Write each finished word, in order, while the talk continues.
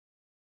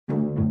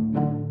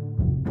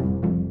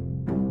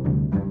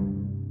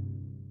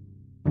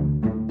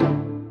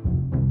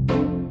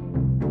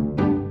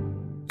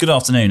Good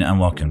afternoon and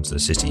welcome to the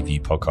City View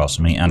podcast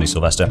with me, Andy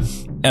Sylvester,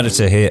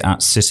 editor here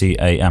at City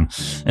AM.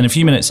 In a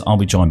few minutes, I'll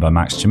be joined by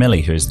Max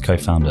Jamilly, who is the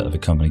co-founder of a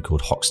company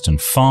called Hoxton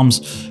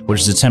Farms,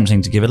 which is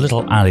attempting to give a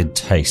little added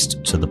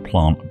taste to the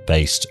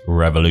plant-based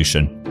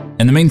revolution.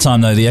 In the meantime,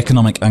 though, the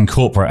economic and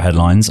corporate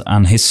headlines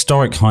and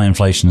historic high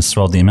inflation has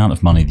swelled the amount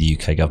of money the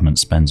UK government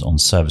spends on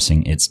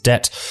servicing its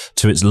debt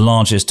to its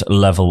largest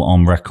level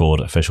on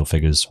record, official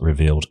figures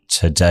revealed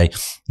today.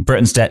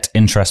 Britain's debt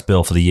interest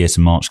bill for the year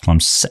to March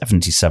climbed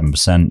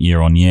 77%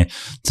 year on year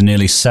to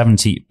nearly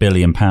 £70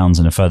 billion,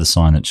 and a further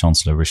sign that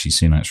Chancellor Rishi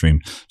Sunak's room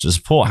to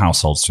support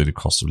households through the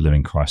cost of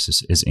living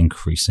crisis is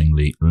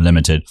increasingly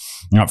limited.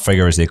 That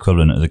figure is the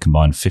equivalent of the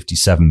combined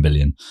 £57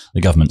 billion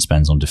the government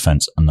spends on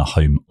defence and the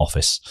Home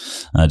Office.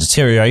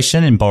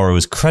 Deterioration in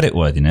borrowers'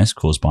 creditworthiness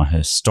caused by a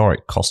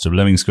historic cost of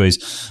living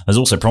squeeze has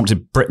also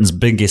prompted Britain's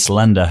biggest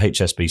lender,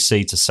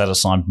 HSBC, to set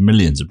aside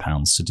millions of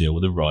pounds to deal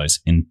with a rise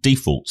in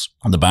defaults.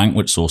 The bank,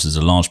 which sources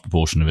a large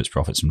proportion of its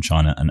profits from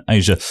China and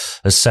Asia,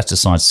 has set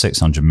aside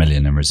 $600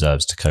 million in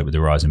reserves to cope with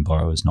the rise in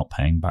borrowers not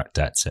paying back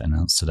debts, it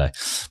announced today.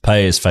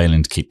 Pay is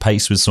failing to keep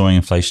pace with soaring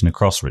inflation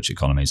across rich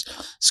economies,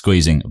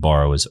 squeezing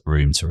borrowers'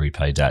 room to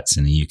repay debts.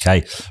 In the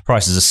UK,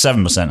 prices are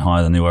 7%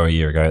 higher than they were a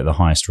year ago, at the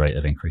highest rate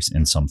of increase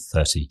in some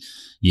 30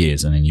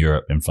 years. And in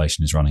Europe,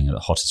 inflation is running at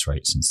the hottest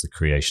rate since the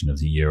creation of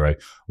the euro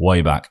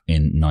way back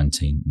in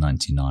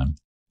 1999.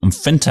 And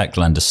fintech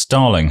lender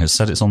Starling has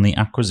said it's on the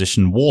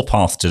acquisition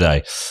warpath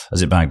today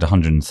as it bagged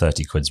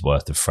 130 quid's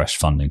worth of fresh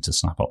funding to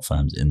snap up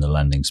firms in the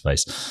lending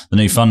space. The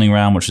new funding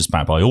round, which was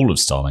backed by all of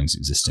Starling's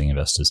existing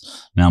investors,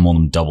 now more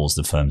than doubles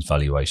the firm's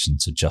valuation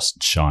to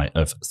just shy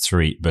of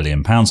 £3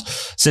 billion.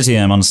 City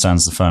AM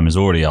understands the firm is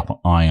already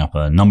eyeing up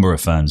a number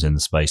of firms in the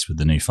space with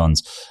the new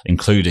funds,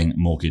 including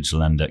mortgage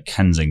lender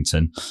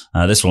Kensington.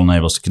 This will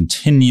enable us to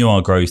continue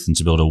our growth and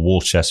to build a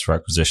war chest for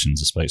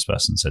acquisitions, a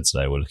spokesperson said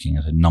today. We're looking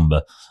at a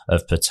number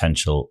of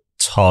potential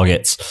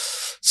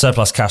targets.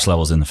 Surplus cash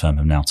levels in the firm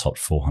have now topped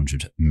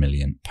 £400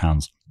 million.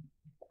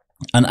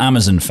 And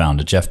Amazon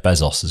founder Jeff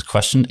Bezos has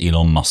questioned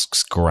Elon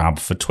Musk's grab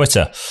for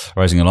Twitter,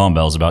 raising alarm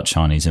bells about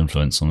Chinese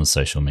influence on the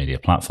social media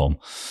platform.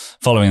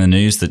 Following the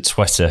news that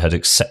Twitter had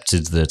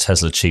accepted the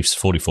Tesla chief's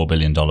 $44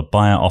 billion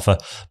buyout offer,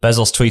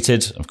 Bezos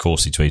tweeted, of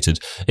course he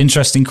tweeted,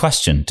 "Interesting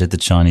question. Did the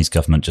Chinese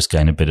government just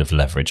gain a bit of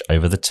leverage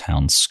over the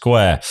town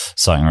square?"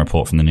 Citing a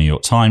report from the New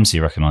York Times, he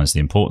recognised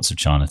the importance of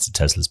China to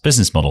Tesla's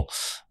business model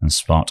and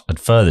sparked a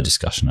further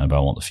discussion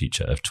about what the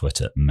future of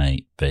Twitter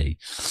may be.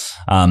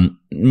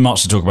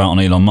 Much to talk about on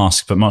Elon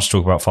Musk, but much to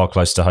talk about far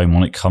closer to home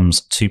when it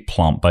comes to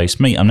plant-based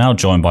meat. I'm now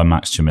joined by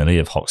Max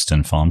Jamilly of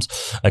Hoxton Farms,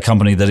 a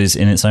company that is,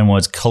 in its own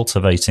words,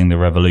 cultivating the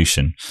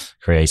revolution,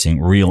 creating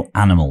real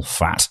animal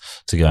fat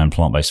to go in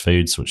plant-based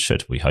foods, which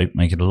should, we hope,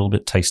 make it a little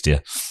bit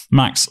tastier.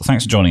 Max,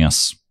 thanks for joining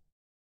us.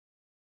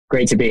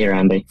 Great to be here,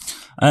 Andy.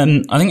 I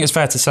think it's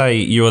fair to say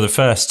you are the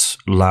first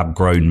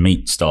lab-grown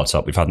meat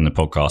startup we've had in the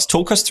podcast.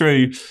 Talk us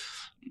through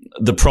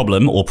the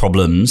problem or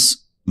problems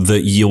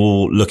that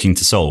you're looking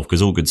to solve, because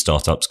all good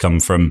startups come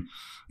from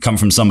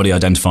somebody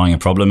identifying a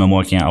problem and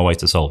working out a way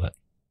to solve it.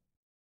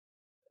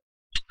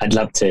 I'd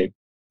love to.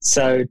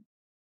 So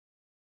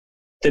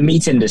the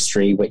meat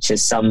industry, which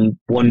is some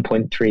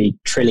 $1.3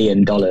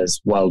 trillion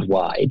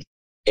worldwide,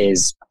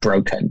 is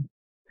broken.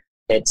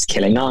 It's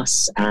killing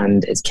us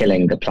and it's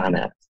killing the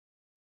planet.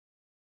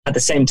 At the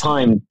same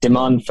time,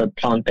 demand for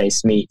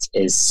plant-based meat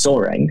is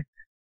soaring,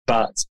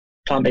 but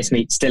plant-based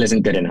meat still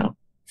isn't good enough.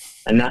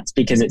 And that's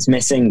because it's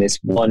missing this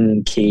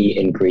one key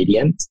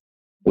ingredient,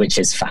 which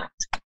is fat.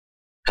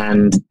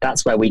 And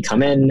that's where we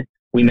come in.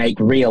 We make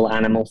real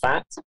animal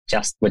fat,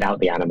 just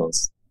without the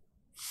animals.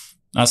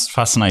 That's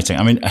fascinating.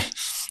 I mean,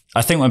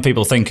 I think when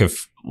people think of,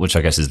 which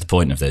I guess is the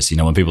point of this,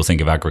 when people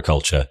think of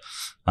agriculture,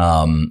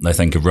 they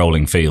think of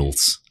rolling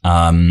fields.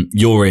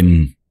 You're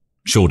in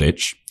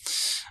Shoreditch.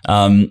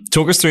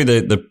 Talk us through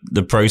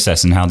the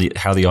process and how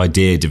the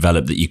idea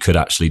developed that you could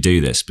actually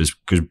do this, because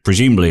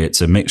presumably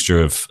it's a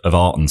mixture of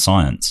art and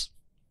science.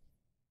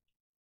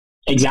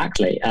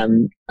 Exactly.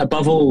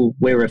 Above all,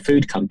 we're a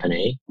food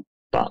company,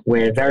 but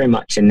we're very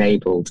much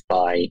enabled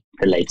by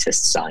the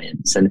latest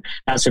science. And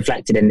that's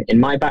reflected in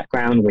my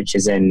background, which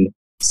is in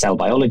cell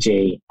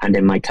biology, and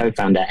in my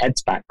co-founder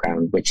Ed's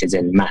background, which is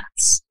in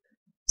maths.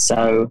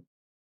 So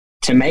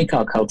to make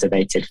our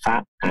cultivated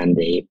fat,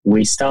 Andy,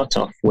 we start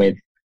off with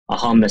a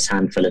harmless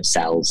handful of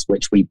cells,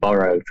 which we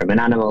borrow from an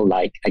animal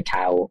like a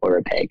cow or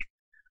a pig.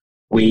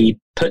 We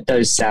put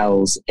those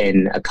cells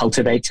in a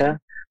cultivator,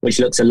 which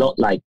looks a lot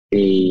like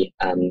the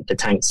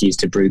tanks used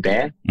to brew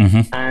beer.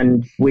 Mm-hmm.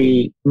 And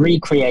we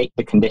recreate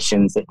the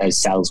conditions that those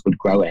cells would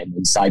grow in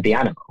inside the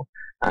animal.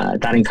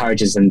 That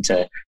encourages them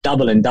to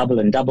double and double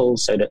and double,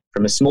 so that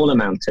from a small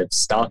amount of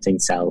starting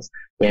cells,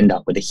 we end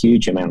up with a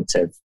huge amount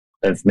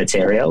of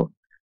material.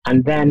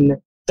 And then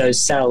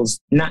those cells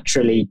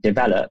naturally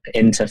develop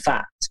into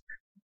fat.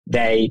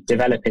 They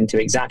develop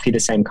into exactly the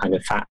same kind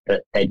of fat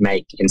that they'd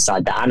make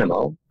inside the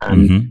animal,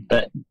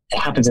 but it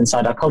happens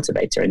inside our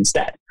cultivator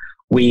instead.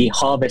 We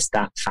harvest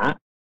that fat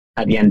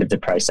at the end of the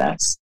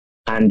process,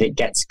 and it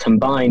gets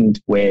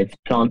combined with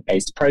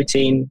plant-based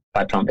protein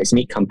by plant-based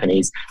meat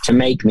companies to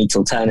make meat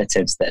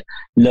alternatives that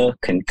look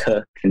and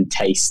cook and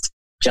taste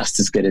just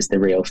as good as the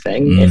real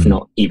thing, if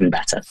not even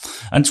better.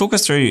 And talk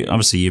us through,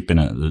 obviously you've been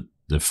at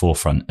the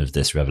forefront of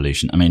this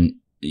revolution. I mean,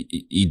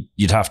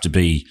 you'd have to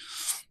be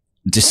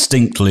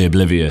distinctly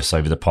oblivious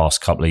over the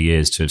past couple of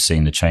years to have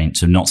seen the change,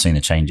 to have not seen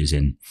the changes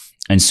in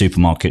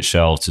supermarket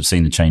shelves, to have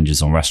seen the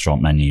changes on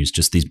restaurant menus,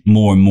 just these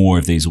more and more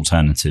of these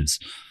alternatives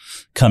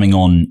coming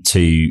on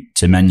to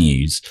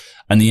menus,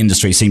 and the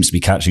industry seems to be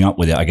catching up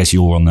with it. I guess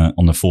you're on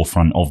the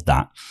forefront of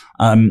that.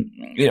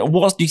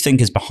 What do you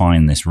think is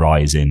behind this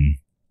rise in,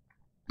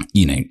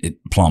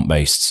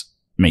 plant-based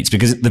meats?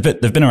 Because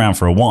they've been around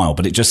for a while,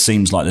 but it just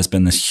seems like there's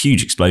been this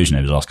huge explosion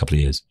over the last couple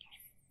of years.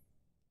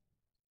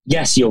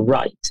 Yes, you're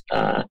right.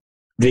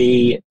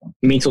 The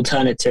meat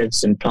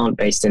alternatives and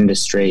plant-based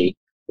industry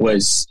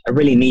was a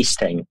really niche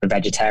thing for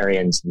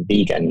vegetarians and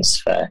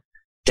vegans for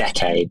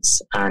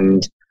decades.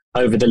 And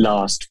over the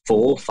last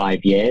 4 or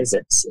 5 years,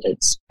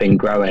 it's been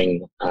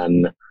growing,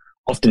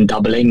 often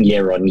doubling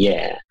year on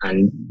year,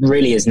 and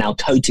really is now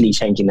totally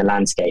changing the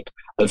landscape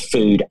of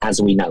food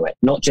as we know it.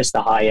 Not just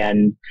the high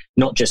end,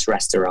 not just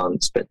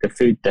restaurants, but the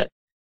food that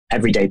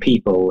everyday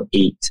people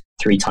eat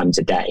 3 times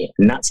a day.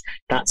 And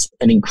that's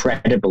an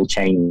incredible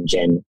change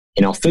in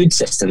our food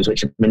systems,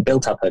 which have been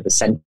built up over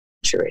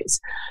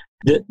centuries.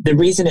 The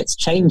reason it's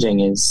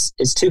changing is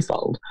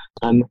twofold.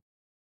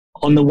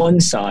 On the one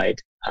side,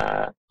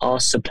 our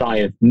supply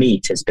of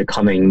meat is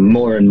becoming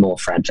more and more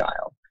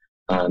fragile.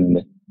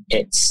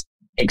 It's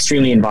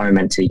extremely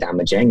environmentally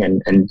damaging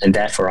and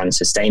therefore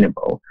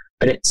unsustainable,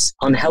 but it's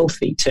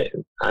unhealthy too.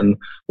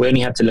 We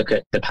only have to look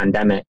at the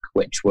pandemic,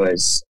 which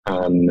was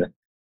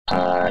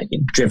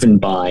driven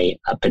by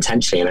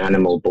potentially an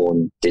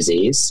animal-borne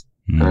disease.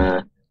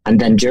 And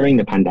then during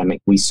the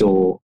pandemic, we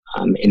saw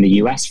in the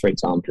US, for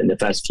example, in the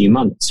first few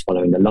months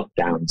following the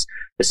lockdowns,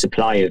 the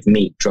supply of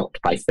meat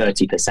dropped by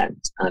 30%.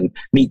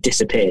 Meat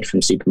disappeared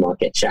from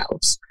supermarket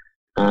shelves.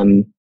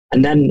 And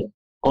then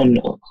on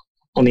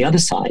the other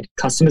side,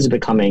 customers are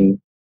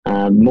becoming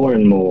more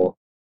and more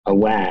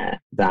aware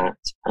that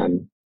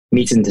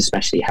meat isn't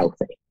especially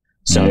healthy.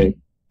 So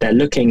they're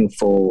looking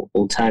for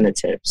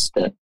alternatives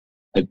that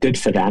are good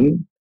for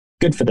them,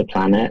 good for the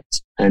planet,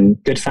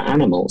 and good for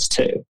animals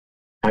too.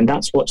 And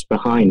that's what's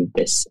behind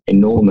this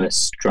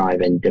enormous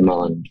drive in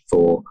demand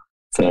for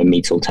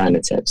meat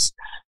alternatives.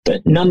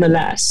 But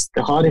nonetheless,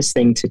 the hardest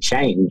thing to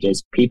change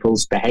is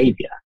people's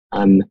behavior.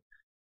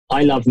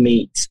 I love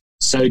meat,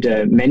 so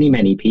do many,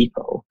 many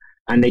people,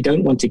 and they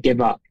don't want to give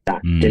up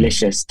that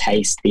delicious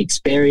taste, the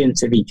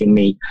experience of eating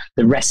meat,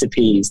 the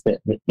recipes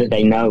that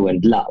they know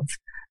and love.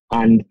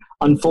 And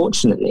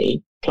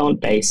unfortunately,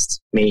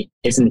 plant-based meat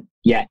isn't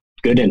yet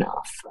good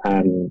enough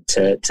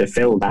to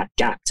fill that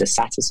gap, to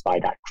satisfy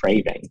that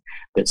craving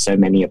that so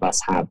many of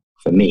us have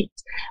for meat.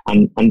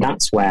 And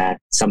that's where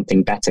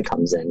something better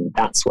comes in.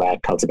 That's where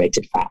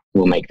cultivated fat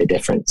will make the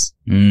difference.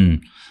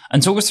 And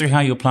talk us through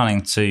how you're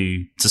planning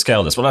to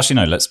scale this. Well,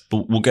 actually, no,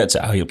 we'll get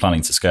to how you're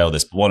planning to scale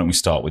this, but why don't we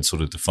start with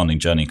sort of the funding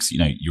journey? Because,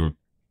 you're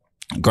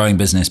a growing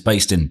business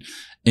based in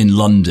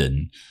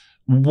London.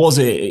 Was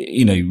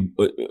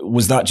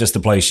that just the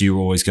place you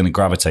were always going to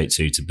gravitate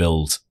to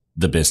build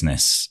the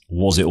business?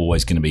 Was it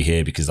always going to be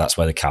here because that's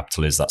where the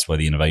capital is, that's where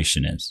the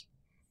innovation is?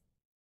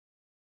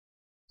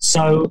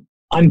 So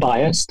I'm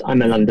biased.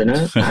 I'm a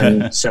Londoner,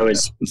 and so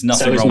is my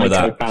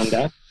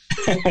co-founder.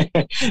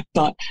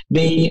 But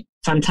the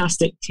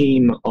fantastic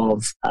team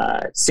of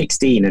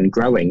 16 and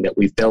growing that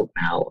we've built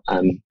now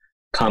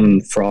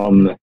come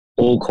from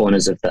all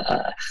corners of the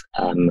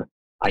earth.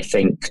 I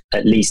think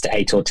at least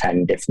 8 or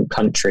 10 different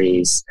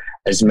countries,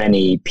 as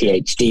many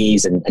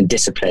PhDs and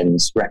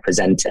disciplines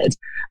represented.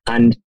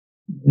 And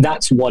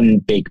that's one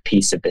big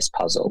piece of this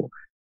puzzle.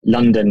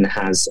 London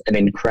has an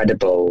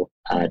incredible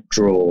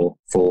draw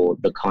for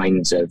the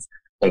kinds of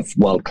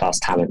world-class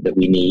talent that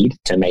we need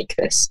to make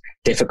this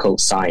difficult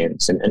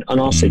science and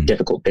also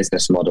difficult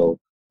business model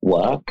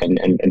work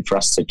and for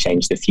us to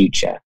change the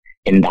future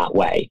in that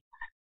way.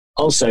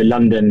 Also,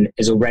 London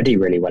is already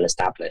really well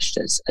established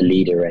as a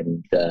leader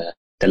in the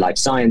life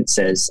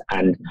sciences,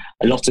 and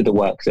a lot of the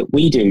work that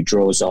we do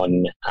draws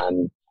on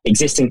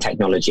existing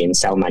technology in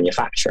cell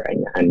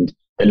manufacturing, and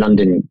the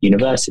London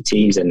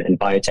universities and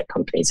biotech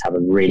companies have a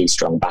really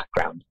strong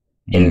background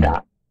in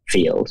that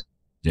field.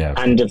 Yeah.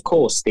 And of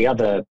course, the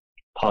other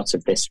part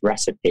of this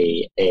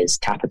recipe is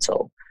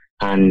capital.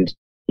 And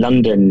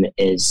London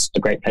is a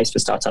great place for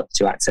startups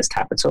to access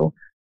capital.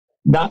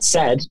 That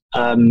said,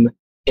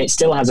 it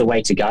still has a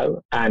way to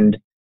go. And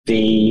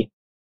the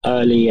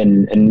early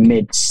and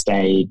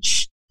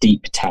mid-stage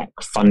deep tech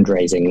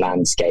fundraising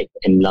landscape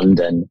in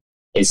London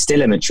is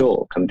still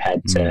immature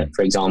compared to,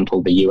 for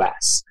example, the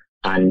US.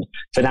 And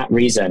for that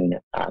reason,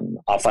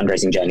 our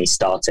fundraising journey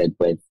started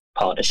with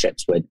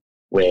partnerships with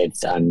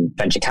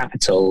venture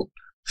capital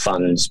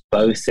funds,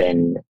 both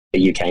in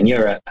the UK and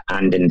Europe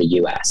and in the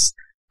US.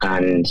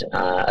 And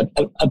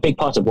a big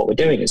part of what we're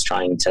doing is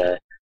trying to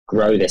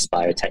grow this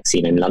biotech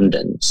scene in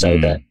London so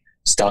that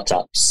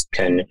startups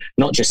can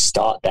not just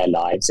start their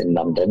lives in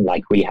London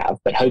like we have,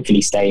 but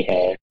hopefully stay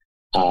here,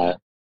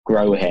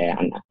 grow here,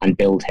 and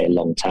build here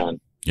long term.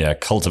 Yeah,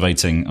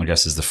 cultivating, I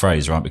guess, is the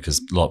phrase, right? Because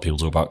a lot of people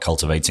talk about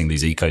cultivating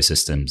these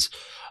ecosystems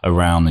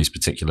around these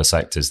particular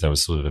sectors. There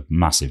was sort of a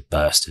massive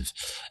burst of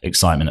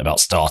excitement about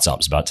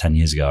startups about 10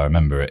 years ago. I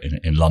remember it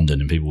in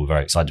London, and people were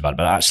very excited about it.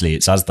 But actually,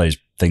 it's as those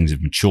things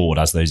have matured,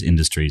 as those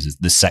industries, as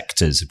the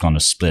sectors have kind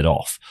of split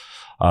off,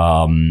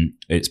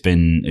 it's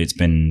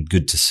been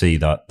good to see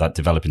that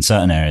develop in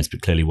certain areas,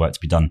 but clearly work to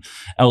be done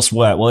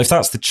elsewhere. Well, if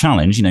that's the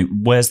challenge,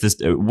 where's this?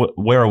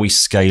 Where are we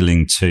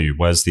scaling to?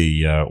 Where's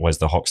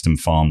the Hoxton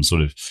Farms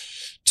sort of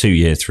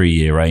 2-year,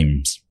 3-year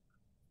aims?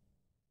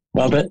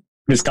 Well, the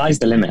sky's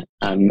the limit,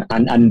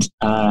 and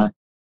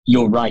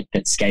you're right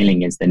that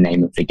scaling is the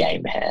name of the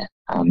game here.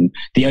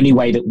 The only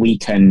way that we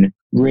can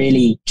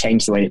really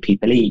change the way that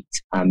people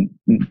eat,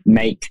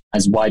 make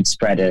as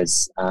widespread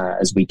as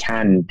we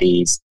can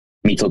these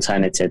meat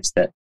alternatives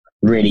that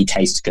really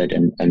taste good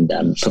and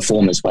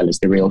perform as well as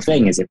the real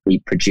thing, is if we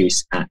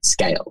produce at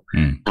scale.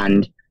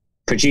 And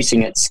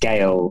producing at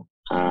scale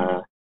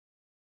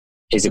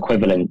is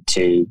equivalent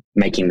to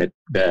making the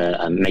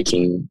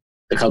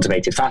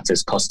cultivated fat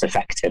as cost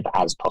effective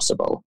as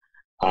possible.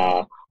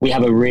 We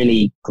have a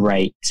really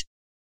great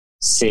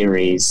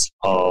series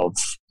of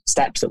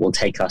steps that will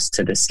take us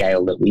to the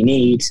scale that we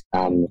need,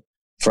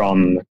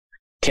 from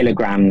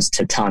kilograms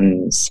to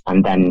tons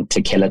and then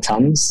to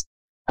kilotons.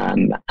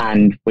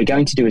 And we're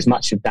going to do as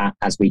much of that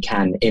as we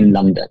can in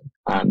London.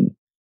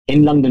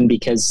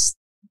 Because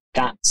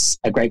that's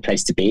a great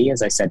place to be,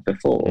 as I said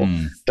before.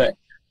 But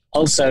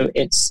also,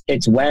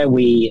 it's where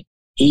we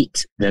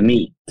eat the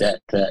meat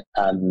that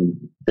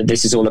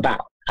this is all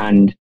about.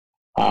 And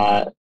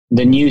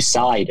the new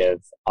side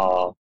of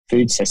our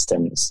food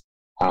systems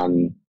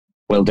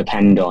will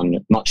depend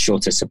on much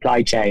shorter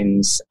supply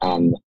chains,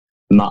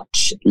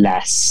 much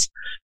less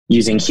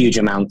using huge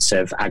amounts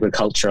of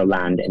agricultural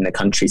land in the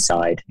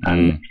countryside.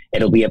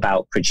 It'll be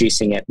about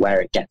producing it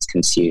where it gets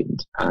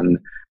consumed.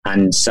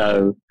 And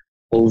so,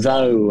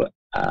 although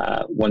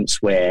once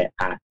we're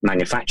at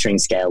manufacturing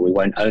scale, we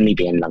won't only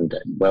be in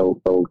London, we'll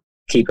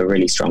keep a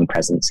really strong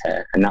presence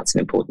here. And that's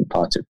an important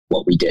part of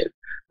what we do.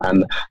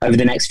 Over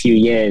the next few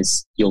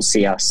years, you'll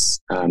see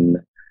us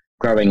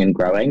growing and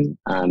growing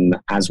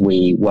as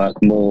we work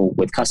more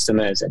with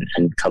customers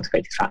and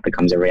cultivated fat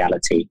becomes a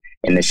reality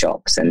in the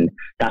shops. And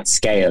that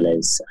scale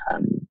is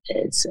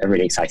a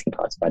really exciting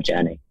part of our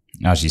journey.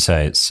 As you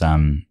say, it's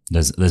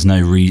there's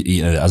no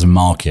as a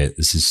market,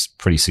 this is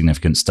pretty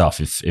significant stuff.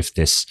 If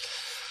this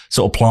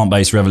sort of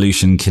plant-based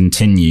revolution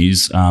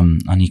continues,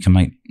 and you can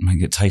make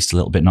it taste a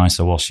little bit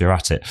nicer whilst you're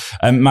at it.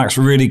 Max,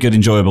 really good,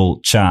 enjoyable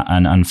chat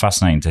and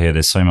fascinating to hear.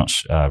 There's so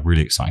much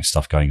really exciting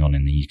stuff going on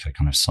in the UK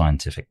kind of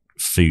scientific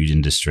food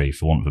industry,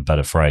 for want of a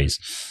better phrase.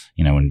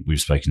 When we've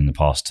spoken in the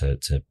past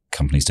to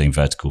companies doing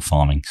vertical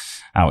farming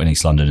out in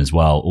East London as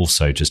well,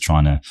 also just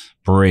trying to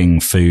bring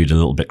food a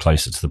little bit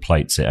closer to the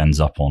plates it ends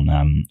up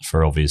on,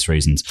 for obvious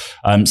reasons.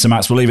 So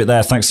Max, we'll leave it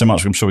there. Thanks so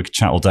much. I'm sure we could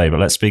chat all day, but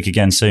let's speak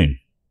again soon.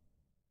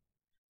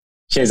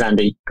 Cheers,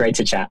 Andy. Great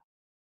to chat.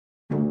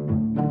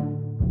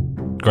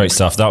 Great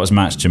stuff. That was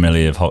Max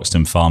Jamilly of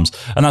Hoxton Farms.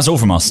 And that's all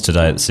from us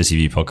today at the City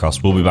View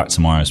podcast. We'll be back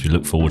tomorrow as we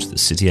look forward to the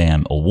City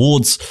AM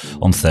Awards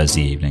on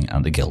Thursday evening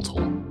at the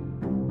Guildhall.